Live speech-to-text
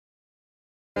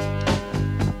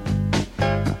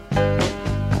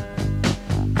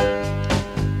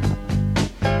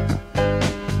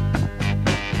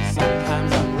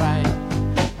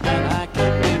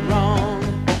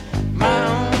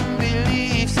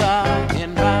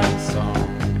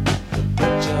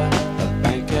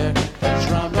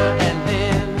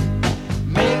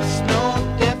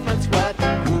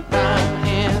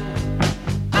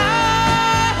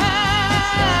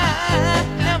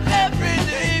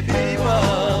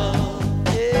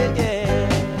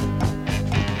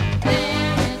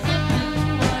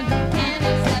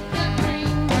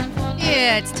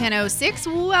10:06.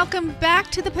 Welcome back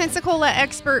to the Pensacola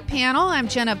Expert Panel. I'm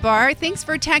Jenna Barr. Thanks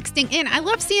for texting in. I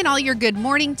love seeing all your good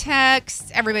morning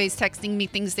texts. Everybody's texting me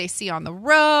things they see on the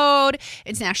road.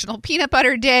 It's National Peanut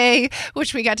Butter Day,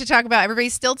 which we got to talk about.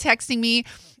 Everybody's still texting me.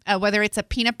 Whether it's a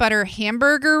peanut butter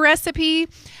hamburger recipe,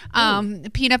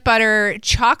 peanut butter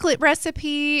chocolate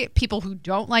recipe, people who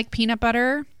don't like peanut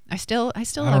butter. I still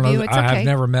love you. It's okay. I've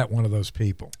never met one of those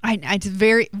people. It's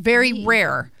very, very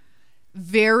rare.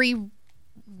 Very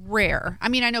rare. I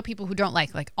mean, I know people who don't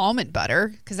like almond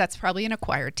butter because that's probably an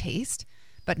acquired taste,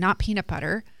 but not peanut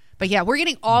butter. But yeah, we're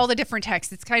getting all the different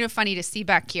texts. It's kind of funny to see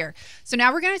back here. So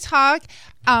now we're going to talk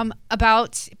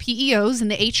about PEOs in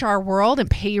the HR world and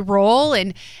payroll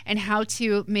and how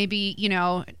to maybe,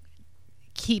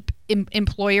 keep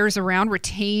employers around,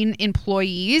 retain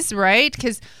employees, right?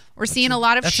 Because we're seeing a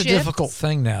lot of shifts. That's a difficult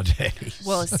thing nowadays.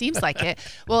 Well, it seems like it.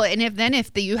 Well, and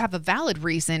if you have a valid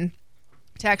reason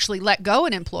to actually let go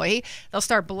an employee, they'll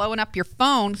start blowing up your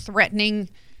phone, threatening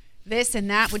this and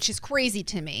that, which is crazy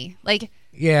to me.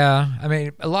 Yeah, I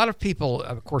mean, a lot of people.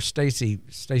 Of course, Stacy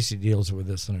deals with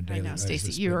this on a daily basis.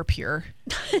 Stacy, you are pure.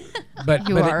 But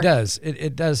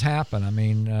it does happen. I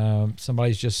mean,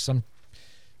 somebody's just some.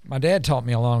 My dad taught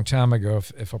me a long time ago,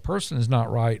 if a person is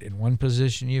not right in one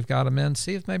position you've got them in,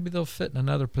 see if maybe they'll fit in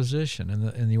another position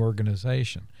in the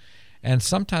organization. And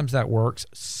sometimes that works,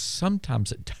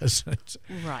 sometimes it doesn't.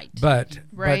 Right. But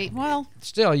well,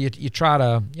 still, you try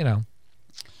to, Well,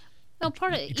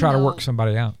 you try to work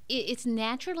somebody out. It's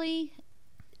naturally.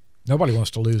 Nobody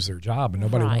wants to lose their job, and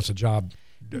nobody wants a job.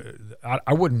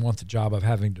 I wouldn't want the job of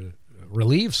having to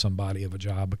relieve somebody of a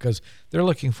job because they're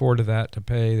looking forward to that to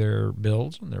pay their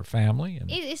bills and their family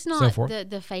and it's not so forth.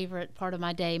 The favorite part of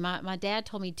my day. My dad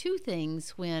told me two things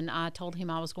when I told him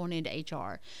I was going into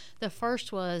HR. The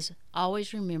first was,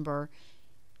 always remember,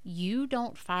 you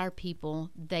don't fire people,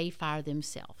 they fire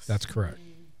themselves. That's correct.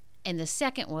 And the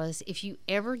second was, if you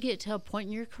ever get to a point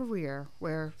in your career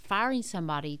where firing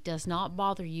somebody does not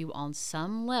bother you on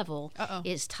some level,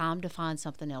 it's time to find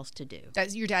something else to do.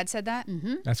 Your dad said that?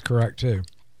 Mm-hmm. That's correct, too.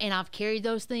 And I've carried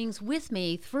those things with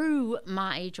me through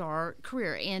my HR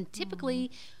career. And typically,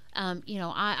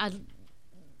 I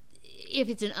if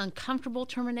it's an uncomfortable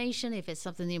termination, if it's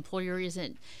something the employer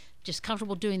isn't just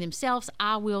comfortable doing themselves,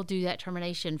 I will do that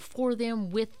termination for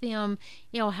them, with them,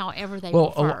 however they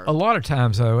prefer. A lot of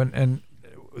times, though, and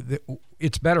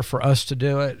it's better for us to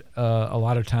do it a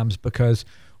lot of times because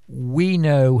we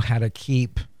know how to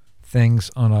keep things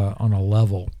on a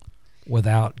level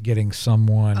without getting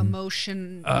someone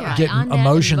getting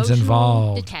emotions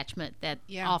involved. Detachment that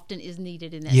often is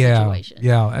needed in that situation.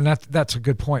 Yeah, and that's a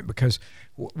good point because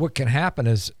what can happen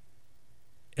is,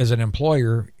 as an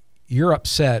employer, you're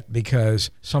upset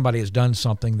because somebody has done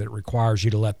something that requires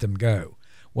you to let them go.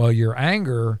 Well, your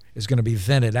anger is going to be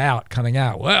vented out, coming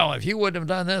out. Well, if you wouldn't have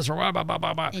done this, or blah, blah, blah,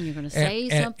 blah, blah. And you're going to say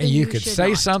something and you could should say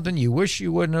not. something you wish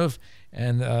you wouldn't have.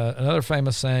 And another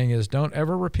famous saying is, don't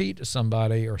ever repeat to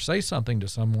somebody or say something to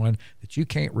someone that you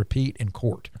can't repeat in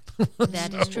court.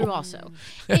 That is true also.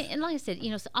 And like I said,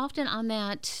 so often I'm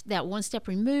that one step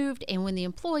removed, and when the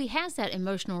employee has that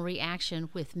emotional reaction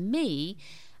with me,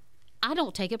 I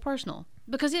don't take it personal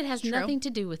because it has nothing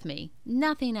to do with me,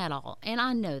 nothing at all. And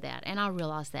I know that, and I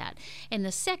realize that. And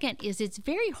the second is, it's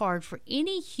very hard for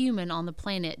any human on the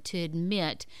planet to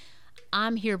admit,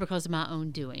 I'm here because of my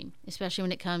own doing, especially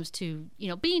when it comes to,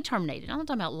 being terminated. I'm not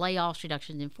talking about layoffs,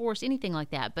 reductions in force, anything like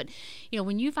that. But,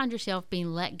 when you find yourself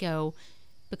being let go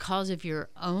because of your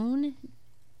own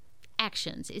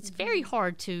actions, it's very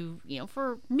hard to,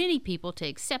 for many people to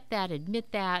accept that,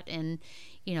 admit that, and,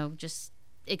 just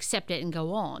accept it and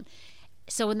go on.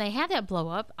 So when they have that blow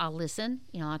up, I listen,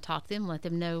 I talk to them, let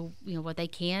them know, what they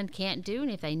can't do. And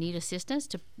if they need assistance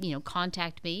to,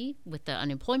 contact me with the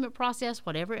unemployment process,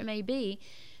 whatever it may be.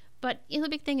 But the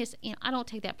big thing is, I don't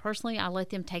take that personally. I let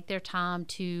them take their time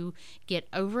to get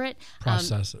over it.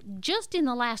 Process it. Just in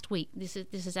the last week, this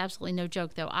is absolutely no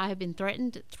joke though, I have been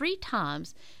threatened 3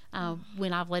 times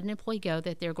when I've let an employee go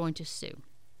that they're going to sue.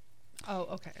 Oh,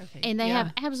 okay. And they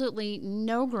have absolutely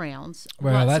no grounds.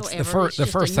 Well, whatsoever. that's the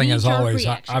first thing is always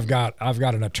I've got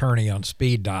an attorney on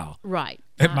speed dial. Right.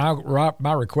 And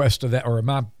my request to that, or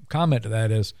my comment to that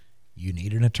is, you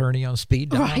need an attorney on speed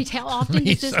dial. Right. How often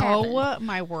does this happen? Oh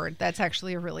my word, that's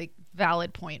actually a really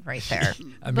valid point right there.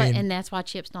 And that's why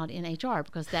Chip's not in HR,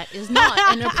 because that is not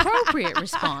an appropriate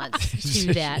response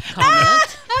to that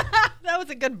comment. That was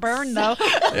a good burn, though.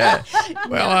 Yeah.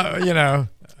 Well,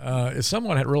 if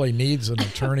someone really needs an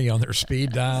attorney on their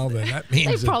speed dial, then that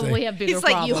means they probably have bigger He's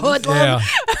problems. Like, you hoodlum.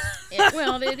 Yeah.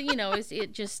 Well,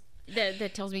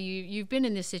 That tells me you've been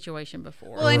in this situation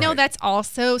before. Well, I know that's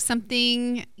also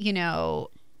something,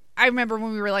 I remember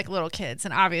when we were like little kids,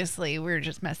 and obviously we were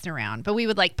just messing around, but we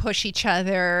would like push each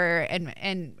other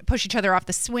and push each other off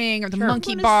the swing or the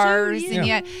monkey bars. And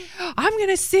yet, I'm going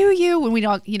to sue you when we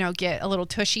don't, get a little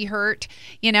tushy hurt,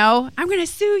 I'm going to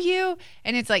sue you.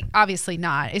 And it's like, obviously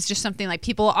not. It's just something like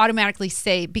people automatically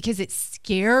say because it's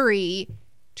scary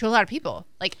to a lot of people.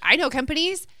 Like I know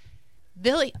companies,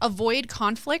 they'll avoid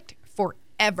conflict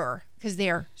forever because they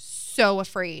are so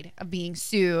afraid of being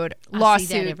sued.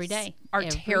 Lawsuits I see that every day. Are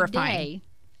terrifying.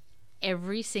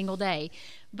 Every single day.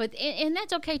 But and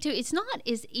that's okay too. It's not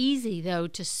as easy though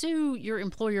to sue your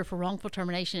employer for wrongful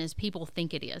termination as people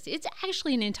think it is. It's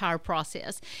actually an entire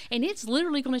process, and it's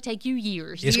literally going to take you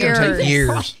years. It's going to take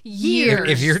years. Years.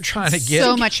 If you're trying to get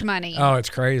so much money. Oh, it's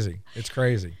crazy. It's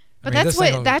crazy. But that's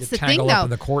the thing though. Up in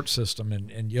the court system,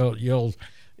 and you'll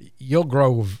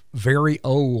grow very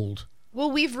old.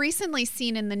 Well, we've recently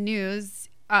seen in the news,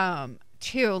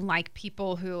 too, like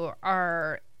people who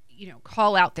are,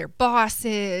 call out their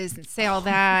bosses and say all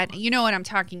that. You know what I'm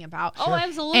talking about. Oh,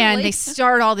 absolutely. And they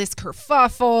start all this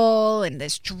kerfuffle and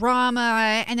this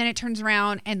drama, and then it turns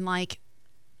around and like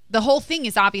the whole thing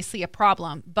is obviously a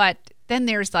problem, but then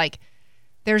there's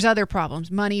other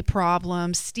problems, money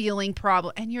problems, stealing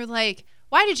problem, and you're like,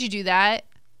 why did you do that?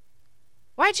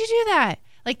 Why'd you do that?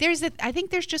 Like I think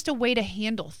there's just a way to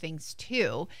handle things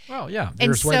too. Well, yeah,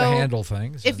 there's a way to handle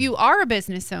things. If you are a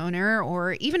business owner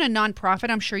or even a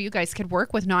nonprofit, I'm sure you guys could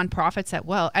work with nonprofits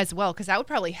as well, because that would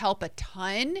probably help a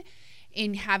ton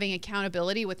in having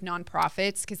accountability with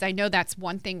nonprofits, because I know that's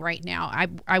one thing right now.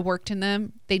 I worked in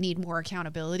them. They need more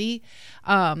accountability.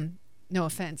 No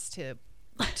offense to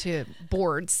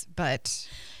boards, but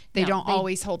they don't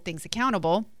always hold things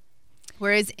accountable.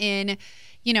 Whereas in,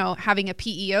 having a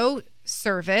PEO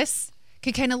service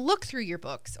could kind of look through your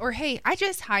books, or, hey, I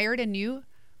just hired a new,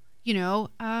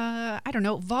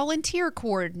 volunteer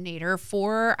coordinator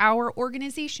for our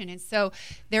organization. And so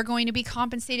they're going to be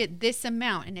compensated this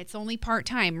amount, and it's only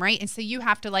part-time, right? And so you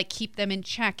have to like keep them in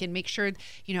check and make sure,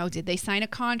 did they sign a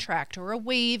contract or a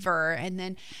waiver? And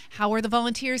then how are the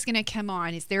volunteers going to come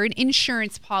on? Is there an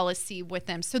insurance policy with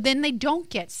them? So then they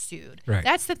don't get sued. Right.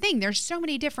 That's the thing. There's so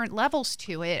many different levels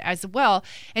to it as well.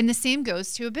 And the same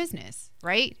goes to a business,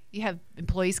 right? You have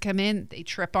employees come in, they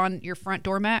trip on your front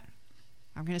doormat.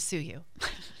 I'm going to sue you.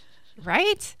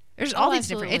 Right? There's all these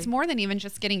different, it's more than even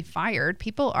just getting fired.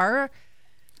 People are,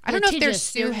 I don't know if they're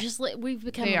sued. We've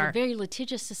become a very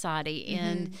litigious society.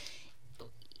 And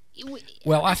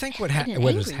well, I think what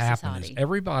has happened is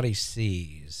everybody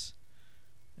sees,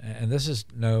 and this is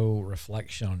no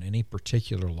reflection on any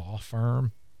particular law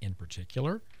firm in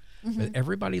particular, but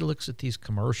everybody looks at these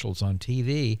commercials on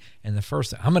TV, and the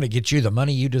first thing, I'm going to get you the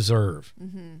money you deserve.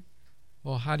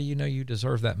 Well, how do you know you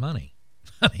deserve that money?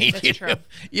 I mean, that's true.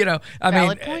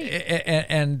 Valid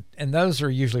point. And those are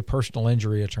usually personal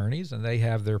injury attorneys, and they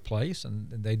have their place,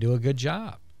 and they do a good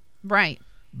job. Right.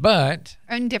 But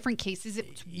in different cases,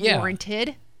 it's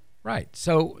warranted. Right.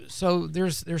 So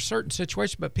there's certain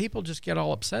situations, but people just get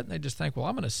all upset, and they just think, well,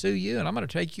 I'm going to sue you, and I'm going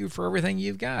to take you for everything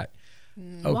you've got.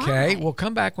 Okay, we'll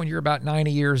come back when you're about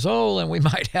 90 years old, and we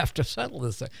might have to settle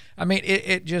this thing. I mean,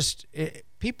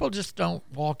 people just don't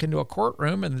walk into a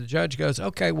courtroom and the judge goes,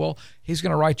 okay, well, he's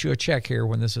going to write you a check here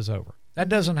when this is over. That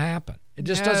doesn't happen. It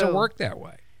just doesn't work that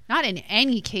way. Not in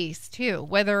any case, too.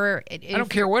 Whether I don't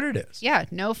care what it is. Yeah,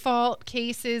 no fault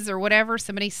cases or whatever.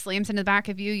 Somebody slams into the back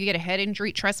of you, you get a head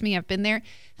injury. Trust me, I've been there.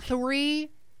 3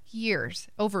 years,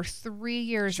 over 3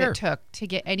 years it took to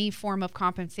get any form of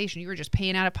compensation. You were just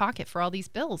paying out of pocket for all these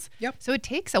bills. Yep. So it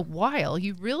takes a while.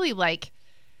 You really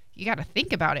you got to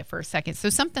think about it for a second. So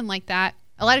something like that.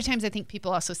 A lot of times I think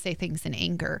people also say things in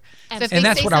anger. So if and they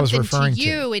that's say what I was something referring to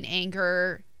you in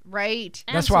anger, right?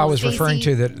 That's why I was referring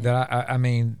to that. I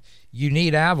mean, you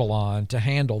need Avalon to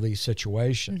handle these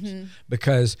situations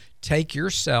because take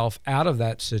yourself out of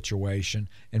that situation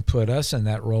and put us in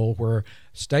that role where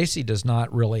Stacy does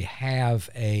not really have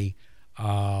a,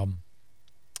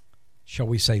 shall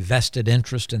we say, vested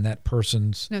interest in that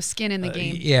person's. No skin in the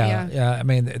game. Yeah. I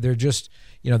mean, they're just,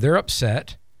 they're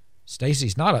upset.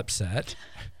 Stacy's not upset.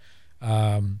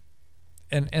 And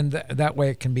that way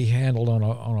it can be handled on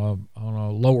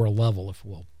a lower level, if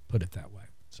we'll put it that way.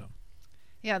 So.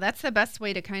 Yeah, that's the best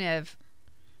way to kind of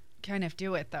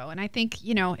do it, though. And I think,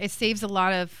 it saves a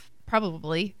lot of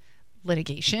probably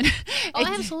litigation. Oh,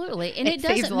 absolutely. And it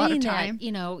saves doesn't a lot of mean time.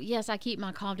 that, yes, I keep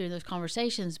my calm during those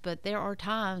conversations, but there are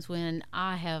times when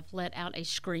I have let out a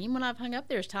scream when I've hung up.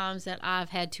 There's times that I've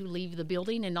had to leave the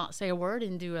building and not say a word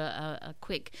and do a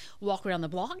quick walk around the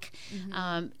block.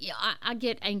 I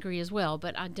get angry as well,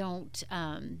 but I don't,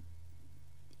 I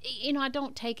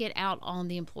don't take it out on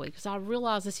the employee because I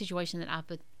realize the situation that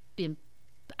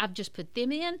I've just put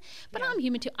them in, but I'm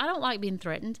human too. I don't like being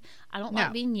threatened. I don't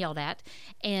like being yelled at.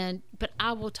 But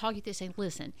I will talk you through saying,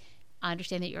 listen, I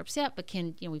understand that you're upset, but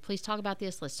can we please talk about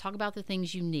this? Let's talk about the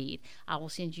things you need. I will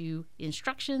send you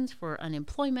instructions for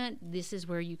unemployment. This is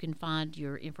where you can find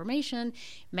your information.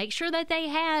 Make sure that they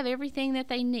have everything that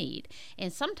they need.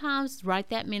 And sometimes right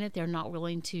that minute they're not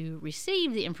willing to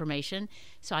receive the information.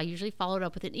 So I usually follow it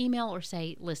up with an email or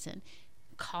say, listen,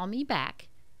 call me back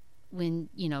when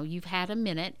you've had a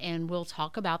minute and we'll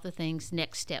talk about the things,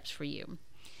 next steps for you.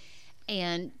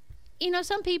 And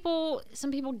some people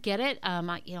get it.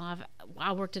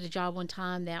 I worked at a job one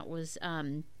time that was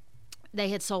they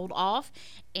had sold off,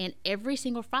 and every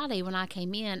single Friday when I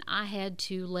came in, I had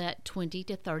to let 20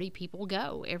 to 30 people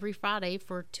go every Friday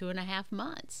for 2.5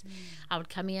 months. I would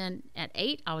come in at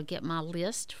 8. I would get my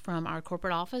list from our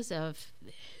corporate office of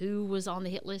who was on the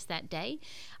hit list that day.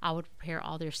 I would prepare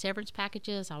all their severance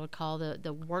packages. I would call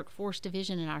the workforce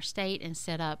division in our state and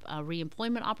set up a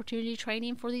reemployment opportunity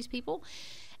training for these people.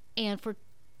 And for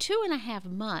 2.5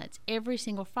 months, every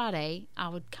single Friday, I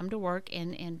would come to work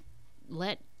and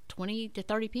let 20 to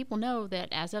 30 people know that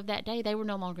as of that day, they were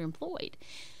no longer employed.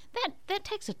 That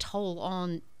takes a toll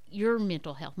on your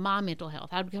mental health, my mental health.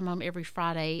 I would come home every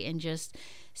Friday and just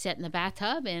sit in the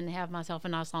bathtub and have myself a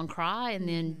nice long cry and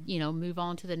then, move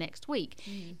on to the next week.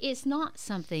 It's not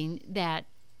something that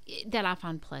I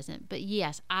find pleasant. But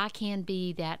yes, I can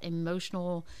be that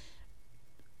emotional,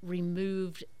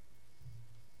 removed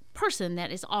person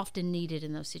that is often needed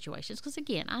in those situations. Because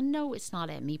again, I know it's not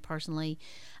at me personally.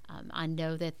 I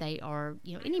know that they are,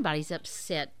 anybody's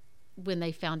upset when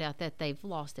they found out that they've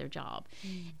lost their job.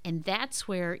 And that's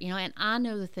where, and I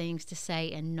know the things to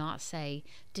say and not say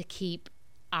to keep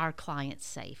our clients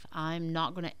safe. I'm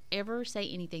not going to ever say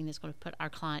anything that's going to put our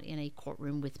client in a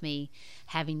courtroom with me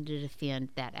having to defend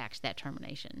that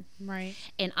termination. Right.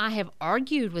 And I have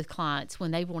argued with clients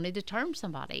when they wanted to term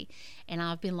somebody, and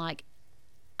I've been like,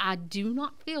 I do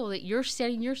not feel that you're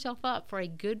setting yourself up for a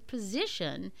good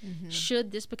position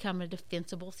should this become a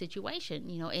defensible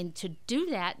situation, and to do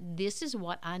that, this is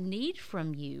what I need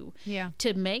from you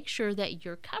to make sure that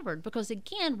you're covered. Because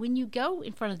again, when you go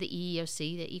in front of the EEOC,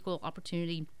 the Equal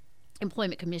Opportunity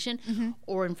Employment Commission,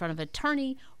 or in front of an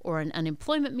attorney or an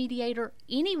unemployment mediator,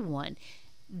 anyone,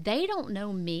 they don't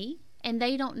know me and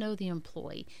they don't know the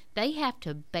employee. They have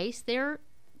to base their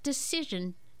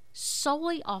decision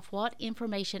solely off what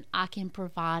information I can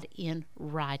provide in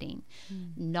writing.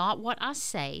 Not what I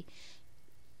say,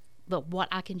 but what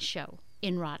I can show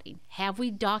in writing. Have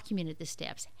we documented the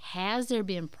steps? Has there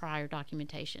been prior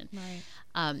documentation?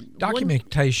 Right.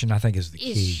 Documentation, I think, is the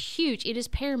key. It's huge. It is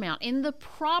paramount. In the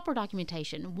proper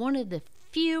documentation, one of the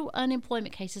few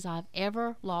unemployment cases I've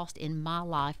ever lost in my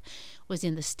life was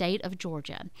in the state of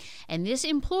Georgia. And this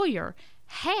employer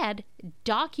had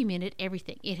documented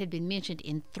everything. It had been mentioned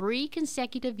in 3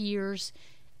 consecutive years'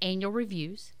 annual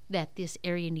reviews that this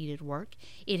area needed work.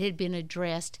 It had been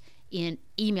addressed in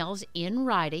emails in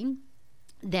writing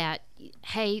that,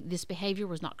 hey, this behavior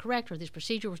was not correct or this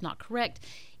procedure was not correct.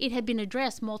 It had been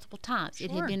addressed multiple times. Sure.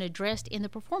 It had been addressed in the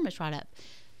performance write-up.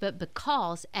 But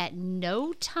because at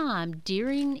no time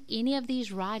during any of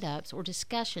these write-ups or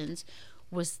discussions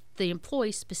was the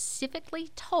employee specifically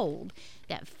told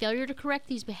that failure to correct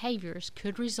these behaviors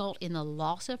could result in the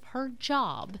loss of her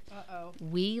job,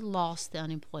 we lost the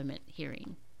unemployment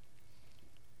hearing.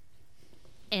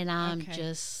 And I'm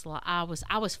just, I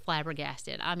was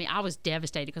flabbergasted. I mean, I was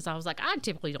devastated because I was like, I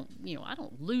typically don't, I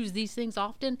don't lose these things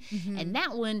often. And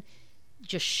that one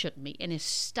just shook me and is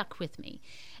stuck with me.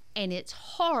 And it's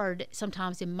hard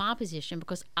sometimes in my position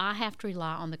because I have to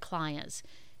rely on the clients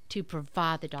to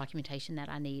provide the documentation that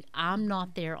I need. I'm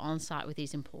not there on site with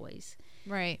these employees.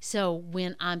 Right. So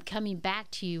when I'm coming back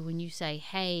to you, when you say,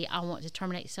 hey, I want to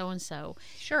terminate so-and-so.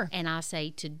 Sure. And I say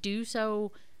to do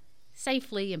so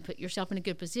safely and put yourself in a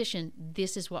good position,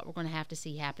 this is what we're going to have to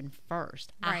see happen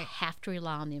first. Right. I have to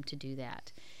rely on them to do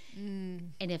that.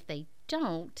 And if they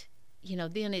don't,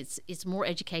 then it's more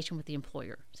education with the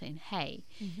employer saying, hey,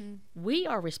 we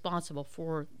are responsible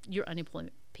for your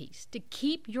unemployment piece to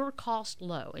keep your cost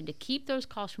low and to keep those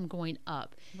costs from going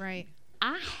up. Right.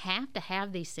 I have to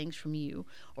have these things from you,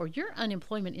 or your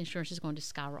unemployment insurance is going to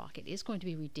skyrocket. It's going to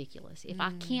be ridiculous. If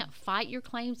I can't fight your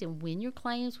claims and win your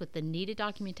claims with the needed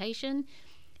documentation,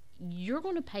 you're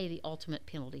going to pay the ultimate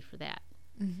penalty for that.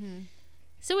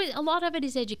 So a lot of it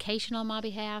is education on my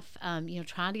behalf,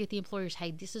 trying to get the employers,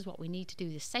 hey, this is what we need to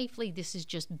do this safely. This is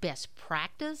just best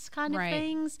practice kind of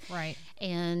things. Right.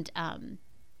 And,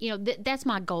 that's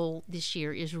my goal this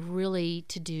year, is really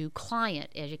to do client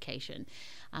education.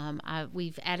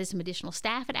 We've added some additional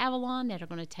staff at Avalon that are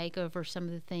going to take over some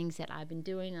of the things that I've been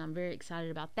doing, and I'm very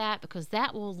excited about that, because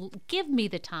that will give me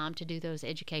the time to do those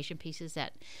education pieces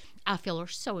that I feel are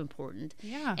so important,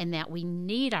 and that we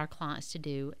need our clients to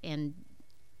do. And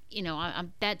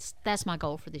that's my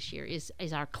goal for this year, is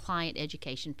our client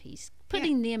education piece,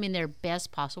 putting them in their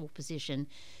best possible position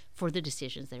for the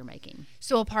decisions they're making.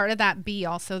 So a part of that be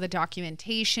also the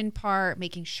documentation part,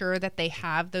 making sure that they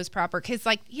have those proper, because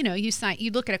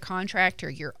you look at a contract, or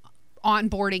you're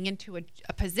onboarding into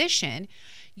a position,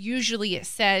 usually it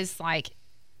says like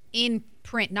in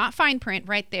print, not fine print,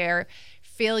 right there,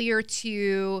 failure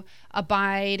to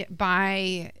abide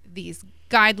by these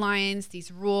guidelines,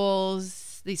 these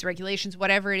rules, these regulations,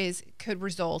 whatever it is, could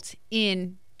result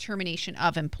in termination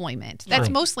of employment. That's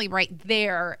mostly right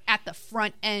there at the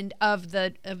front end of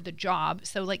the job.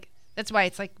 So that's why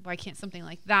it's like, why can't something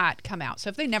like that come out?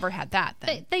 So if they never had that,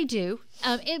 then they do.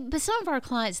 But some of our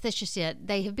clients, that's just it.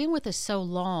 They have been with us so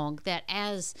long that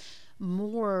as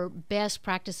more best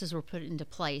practices were put into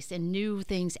place and new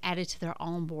things added to their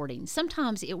onboarding,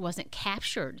 sometimes it wasn't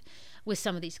captured with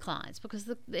some of these clients, because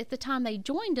at the time they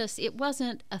joined us, it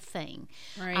wasn't a thing.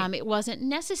 Right. It wasn't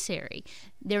necessary.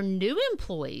 Their new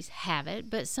employees have it,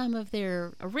 but some of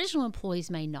their original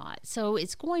employees may not. So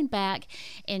it's going back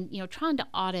and trying to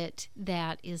audit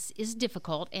that is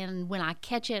difficult. And when I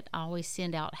catch it, I always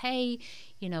send out, hey,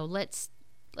 let's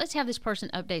have this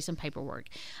person update some paperwork,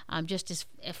 just as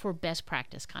for best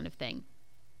practice kind of thing.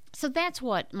 So that's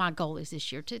what my goal is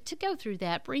this year, to go through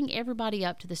that, bring everybody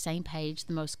up to the same page,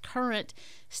 the most current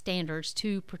standards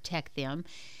to protect them,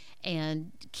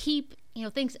 and keep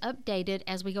things updated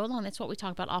as we go along. That's what we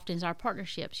talk about often, is our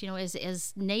partnerships.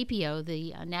 As NAPIO,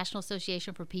 the National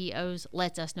Association for PEOs,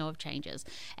 lets us know of changes,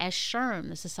 as SHRM,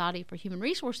 the Society for Human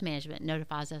Resource Management,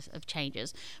 notifies us of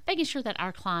changes, making sure that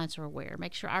our clients are aware,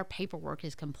 make sure our paperwork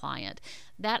is compliant.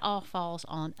 That all falls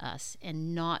on us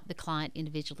and not the client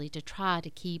individually, to try to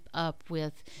keep up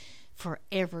with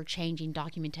forever changing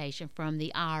documentation from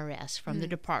the IRS, from the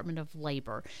Department of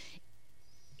Labor.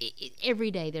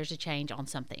 Every day there's a change on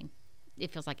something.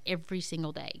 It feels like every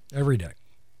single day. Every day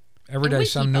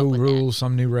some new rule,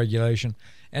 some new regulation,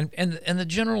 and the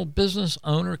general business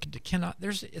owner cannot.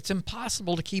 It's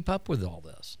impossible to keep up with all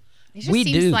this. It just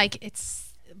seems like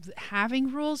it's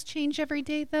having rules change every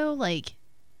day, though.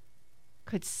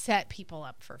 Could set people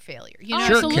up for failure. Sure,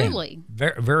 absolutely, can.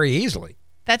 Very, very easily.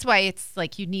 That's why it's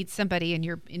like you need somebody in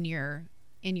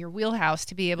your wheelhouse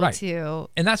to be able to.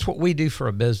 And that's what we do for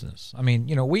a business. I mean,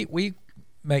 we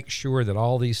make sure that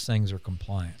all these things are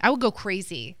compliant. I would go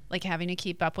crazy, having to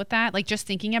keep up with that, just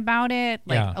thinking about it,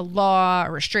 a law,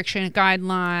 a restriction, a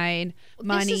guideline,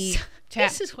 money.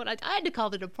 This is what I had to call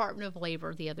the Department of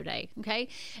Labor the other day, okay?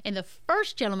 And the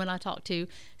first gentleman I talked to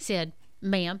said,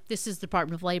 ma'am, this is the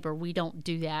Department of Labor. We don't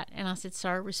do that. And I said,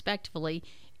 sir, respectfully,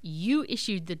 you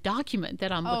issued the document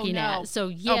that I'm looking at. So,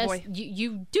 yes,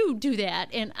 you do that.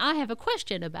 And I have a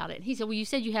question about it. He said, well, you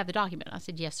said you have the document. I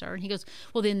said, yes, sir. And he goes,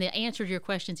 well, then the answer to your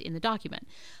question's in the document.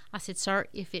 I said, sir,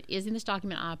 if it is in this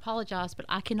document, I apologize, but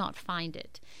I cannot find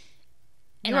it.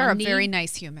 You are a very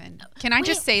nice human. Can I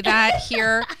just say that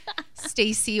here,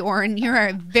 Stacy Orrin? You're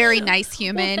a very nice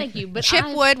human. Well, thank you. But Chip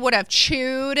Wood would have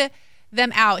chewed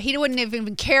them out. He wouldn't have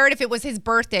even cared if it was his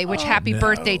birthday, which happy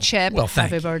birthday, Chip. Well,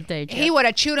 happy birthday, Chip. He would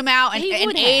have chewed him out and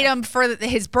ate him for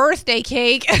his birthday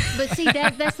cake. But see,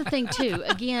 that's the thing, too.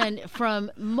 Again,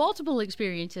 from multiple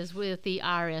experiences with the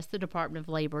IRS, the Department of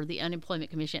Labor, the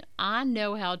Unemployment Commission, I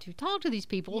know how to talk to these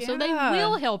people, so they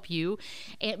will help you.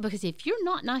 And because if you're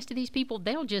not nice to these people,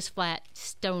 they'll just flat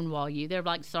stonewall you. They're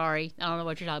like, sorry, I don't know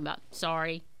what you're talking about.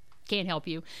 Sorry. Can't help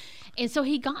you. And so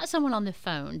he got someone on the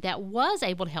phone that was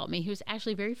able to help me, who's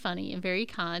actually very funny and very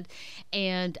kind.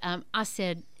 And I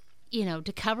said,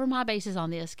 to cover my bases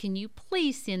on this, can you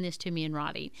please send this to me in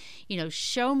writing?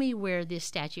 Show me where this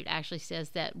statute actually says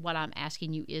that what I'm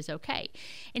asking you is okay.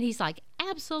 And he's like,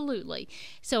 absolutely.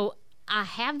 So I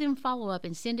have them follow up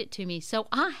and send it to me, so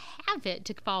I have it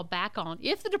to fall back on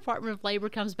if the Department of Labor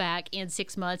comes back in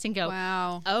 6 months and go,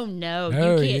 wow, oh no,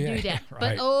 you can't do that.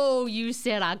 Right. But you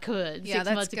said I could 6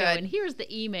 months ago, good. and here's the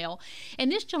email.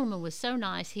 And this gentleman was so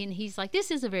nice, and he's like,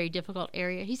 this is a very difficult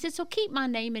area. He said, so keep my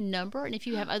name and number, and if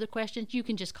you have other questions, you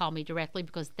can just call me directly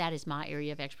because that is my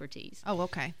area of expertise. Oh,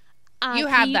 okay. You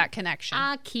have that connection.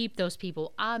 I keep those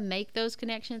people. I make those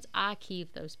connections. I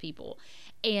keep those people.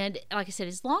 And like I said,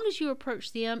 as long as you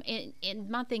approach them, and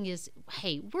my thing is,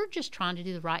 hey, we're just trying to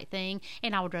do the right thing,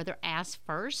 and I would rather ask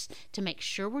first to make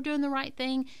sure we're doing the right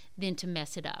thing than to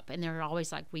mess it up. And they're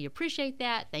always like, we appreciate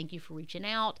that. Thank you for reaching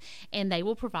out. And they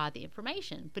will provide the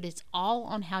information. But it's all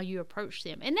on how you approach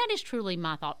them. And that is truly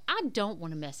my thought. I don't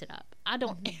want to mess it up. I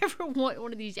don't ever want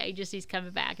one of these agencies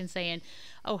coming back and saying,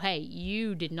 oh, hey,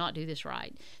 you did not do this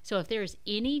right. So if there is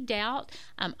any doubt,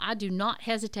 I do not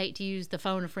hesitate to use the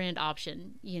phone a friend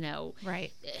option.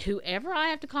 Right. Whoever I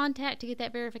have to contact to get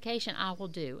that verification, I will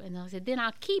do. And I said, then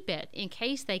I'll keep it in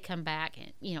case they come back,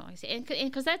 and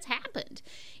because that's happened.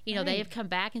 Right. They have come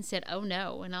back and said, oh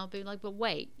no, and I'll be like, but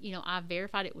wait, I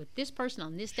verified it with this person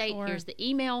on this date. Sure. Here's the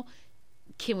email.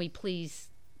 Can we please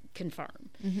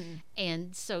confirm? Mm-hmm.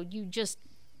 And so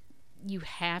you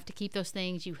have to keep those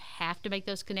things. You have to make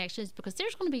those connections because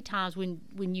there's going to be times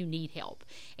when you need help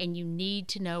and you need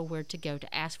to know where to go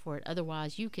to ask for it.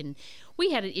 Otherwise,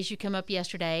 we had an issue come up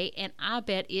yesterday, and I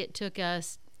bet it took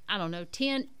us,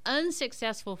 10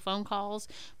 unsuccessful phone calls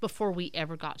before we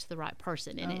ever got to the right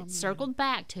person. And it circled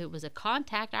back to, it was a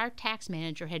contact our tax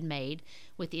manager had made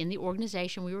within the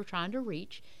organization we were trying to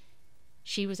reach.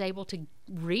 She was able to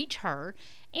reach her,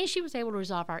 and she was able to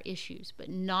resolve our issues, but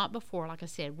not before. Like I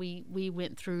said, we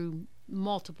went through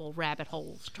multiple rabbit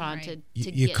holes trying to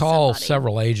you get call somebody.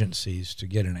 Several agencies to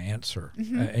get an answer,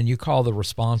 and you call the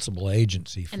responsible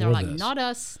agency for and they're like, this. not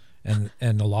us. And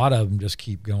a lot of them just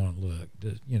keep going, look,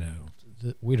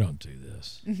 we don't do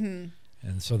this. Mm-hmm.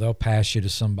 And so they'll pass you to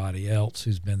somebody else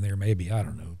who's been there maybe,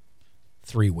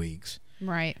 3 weeks.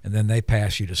 Right. And then they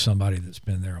pass you to somebody that's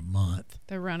been there a month.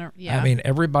 The runner, yeah. I mean,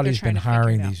 everybody's They're been trying to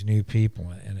figure hiring it out. these new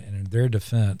people, and in their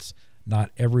defense, not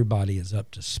everybody is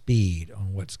up to speed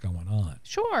on what's going on.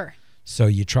 Sure. So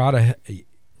you try to,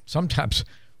 sometimes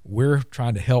we're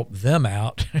trying to help them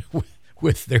out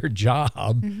with their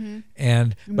job,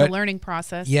 And but the learning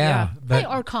process. yeah, They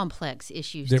are complex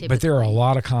issues. but there are a typically.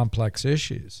 lot of complex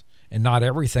issues, and not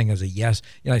everything is a yes.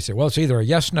 They say, well, it's either a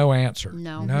yes, no answer.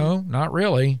 No. Not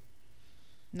really.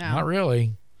 No. Not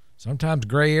really. Sometimes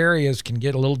gray areas can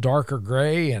get a little darker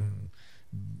gray, and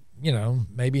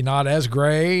maybe not as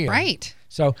gray. Right.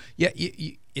 So yeah,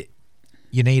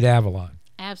 you need Avalon.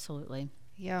 Absolutely.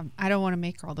 Yeah. I don't want to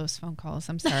make all those phone calls.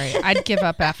 I'm sorry. I'd give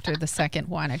up after the second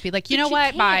one. I'd be like, you know what?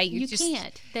 Can't. Bye. You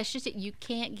can't. That's just it. You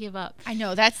can't give up. I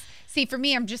know see, for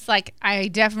me, I'm just like,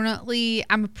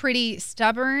 I'm pretty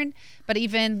stubborn, but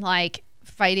even like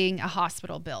fighting a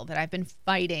hospital bill that I've been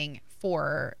fighting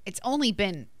for, it's only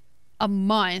been a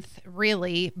month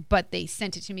really, but they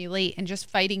sent it to me late, and just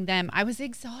fighting them, I was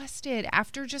exhausted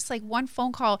after just like one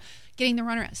phone call, getting the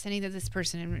runaround, sending to this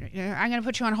person, and I'm going to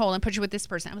put you on hold and put you with this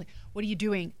person. I'm like, what are you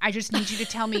doing? I just need you to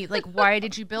tell me, like, why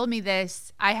did you bill me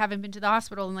this? I haven't been to the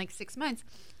hospital in like 6 months,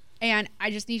 and I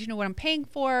just need to know what I'm paying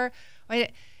for. And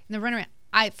the runaround,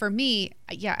 for me,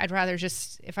 I'd rather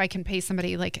just, if I can pay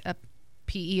somebody like a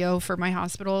PEO for my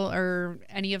hospital or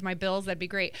any of my bills, that'd be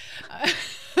great.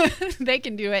 They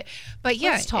can do it. But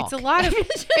yeah, it's a lot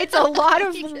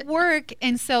of work.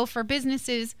 And so for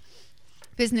businesses,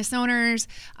 business owners,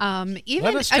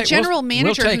 even a general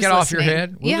manager, we'll take who's it off your listening.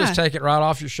 head. We'll just take it right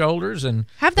off your shoulders and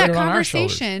have put that it on our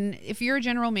shoulders. conversation. If you're a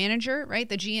general manager, right,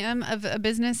 the GM of a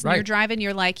business, and Right. you're driving,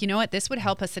 you're like, you know what, this would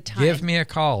help us a ton. Give me a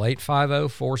call,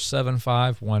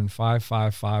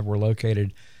 850-475-1555. We're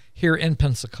located here in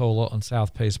Pensacola on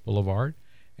South Pace Boulevard.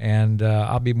 And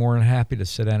I'll be more than happy to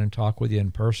sit down and talk with you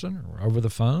in person or over the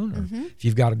phone. Or if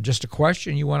you've got just a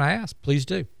question you want to ask, please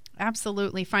do.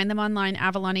 Absolutely. Find them online,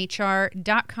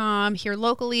 avalonhr.com. Here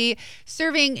locally,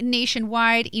 serving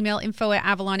nationwide. Email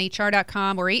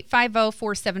info@avalonhr.com or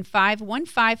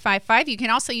 850-475-1555. You can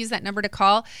also use that number to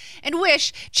call and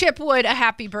wish Chip Wood a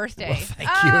happy birthday. Well, thank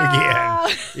you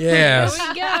again. Yes. There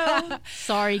we go.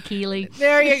 Sorry, Keely.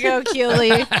 There you go,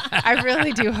 Keely. I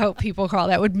really do hope people call.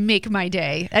 That would make my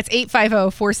day. That's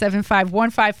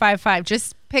 850-475-1555.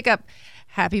 Just pick up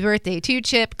happy birthday to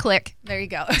Chip. Click. There you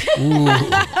go.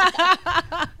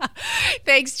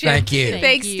 Thanks, Chip. Thank you. Thanks,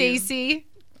 Thank you. Stacy.